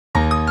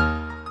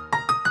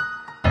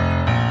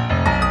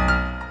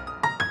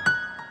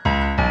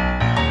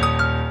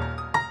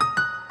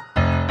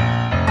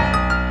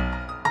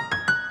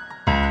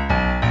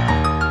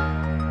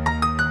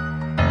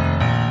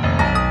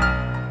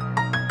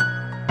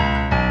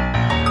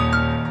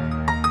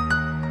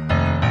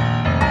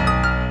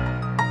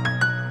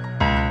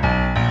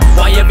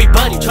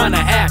everybody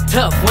tryna act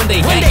tough when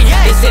they ain't.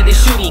 They said they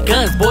shooting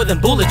guns, boy, them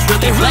bullets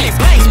really blaze.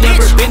 You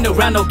never been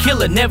around no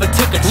killer, never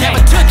took a chance.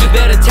 You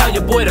better tell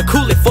your boy to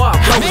cool it before I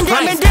blow his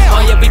brains.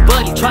 Why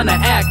everybody tryna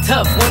act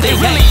tough when they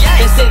ain't.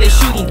 They say they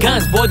shooting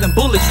guns, boy, them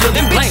bullets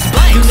really blaze.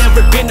 You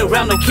never been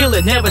around no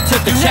killer, never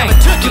took a chance.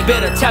 You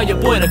better tell your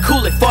boy to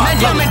cool it before I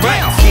blow his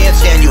brains. Can't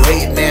stand you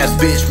hating ass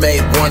bitch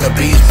made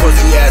wannabes,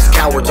 pussy ass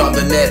cowards on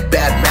the net,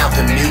 bad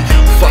mouthing me,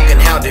 fucking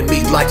hounding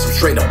me like some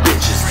straight up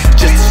bitches.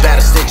 Just as bad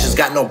as snitches,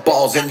 got no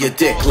balls in your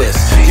dick list.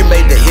 You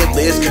made the hit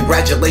list,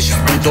 congratulations,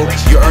 brutal.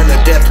 You earn a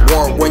death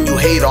warrant when you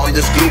hate on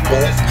this group.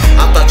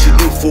 I thought you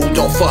knew, fool,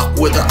 don't fuck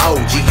with an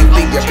OG. You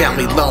leave your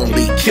family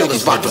lonely,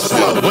 killers about to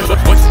slow.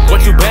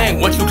 What you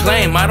bang, what you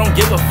claim, I don't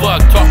give a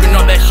fuck. Talking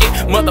all that shit,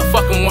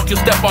 motherfucker, won't you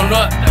step on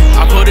up?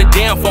 I put it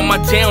down for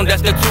my town,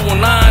 that's the 209.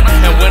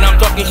 And when I'm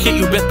talking shit,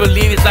 you best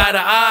believe it's eye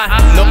to eye.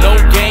 No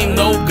game,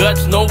 no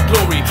guts, no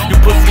glory. You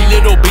pussy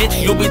little bitch,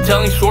 you'll be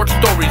telling short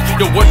stories.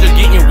 Your words are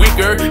getting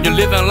weaker, you're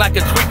living like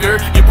a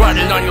tweaker. You brought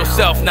it on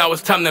yourself, now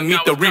it's time to meet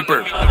the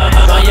reaper.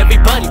 Why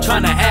everybody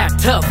tryna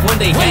act tough when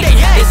they ain't.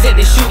 They said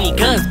they shooting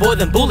guns, boy,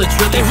 them bullets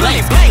really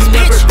blaze. You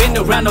never been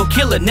around no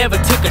killer, never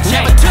took a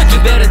chance. You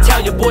better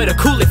tell your boy to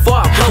cool it before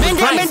I blow his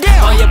brains.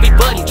 Why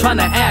everybody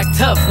tryna act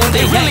tough when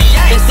they ain't.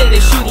 They say they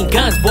shooting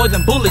guns, boy,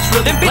 them bullets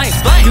really blaze.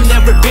 You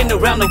never been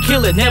around no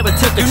killer, never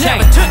took a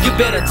chance. You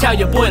better tell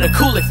your boy to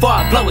cool it before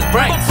I blow his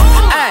brains.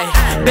 Ay,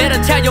 better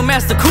tell your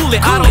master cool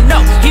it. I don't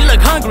know, he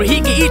look hungry,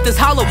 he can eat this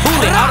hollow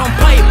bullet. I don't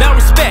play about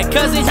respect,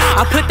 cousin,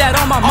 I put that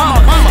on my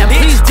mama. And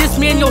please diss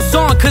me in your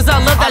song, cause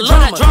I love that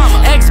drama.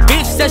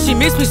 Ex-bitch said she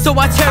missed me, so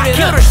I tear it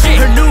up.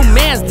 Her new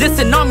man's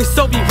dissing on me,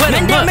 so be with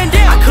him up.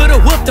 I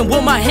could've whooped him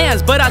with my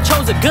hands, but I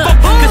chose a gun.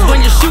 Cause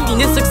when you're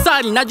shooting, it's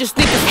exciting, I just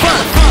think it's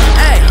fun.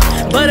 Ay,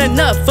 but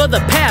enough for the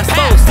past.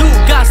 Those dude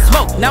got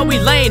smoked, now we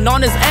laying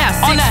on his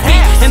ass. 6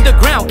 feet in the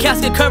ground,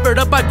 casket covered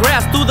up by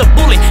grass. Through the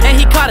bullet, and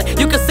he caught it,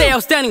 you could say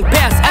outstanding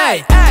pass.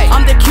 Ay,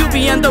 I'm the QB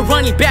and the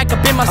running back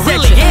up in my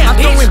section. I'm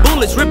throwing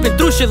bullets, ripping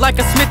through shit like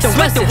a Smith &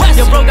 Wesson.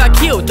 Your bro got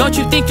killed, don't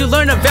you think you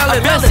learned a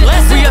valid lesson?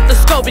 We up the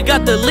scope, we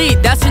got the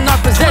lead, that's in our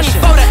possession.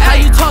 How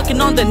you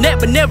talking on the net,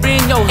 but never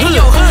in your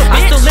hood?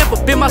 I still live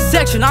up in my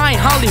section, I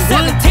ain't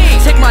Hollywood.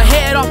 Take my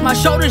head off my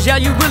shoulders, yeah,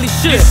 you really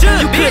should.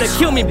 You could've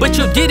killed me, but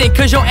you didn't,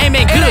 cause your aim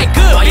ain't good.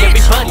 Why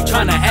everybody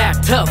tryna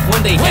act tough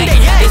when they ain't.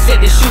 They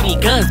said they shooting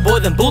guns, boy,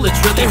 them bullets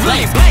really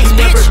blaze. You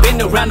never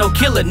been around no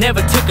killer,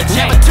 never took a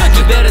chance.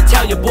 You better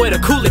tell your boy to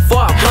cool it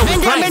before I blow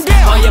his brains.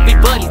 Why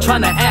everybody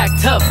tryna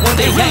act tough when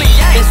they ain't.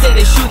 They say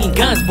they shooting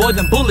guns, boy,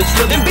 them bullets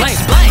really blaze.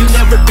 You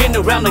never been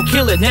around no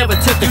killer, never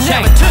took a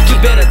chance. You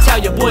better tell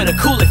your boy to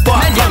cool it before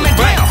I blow his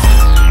brains.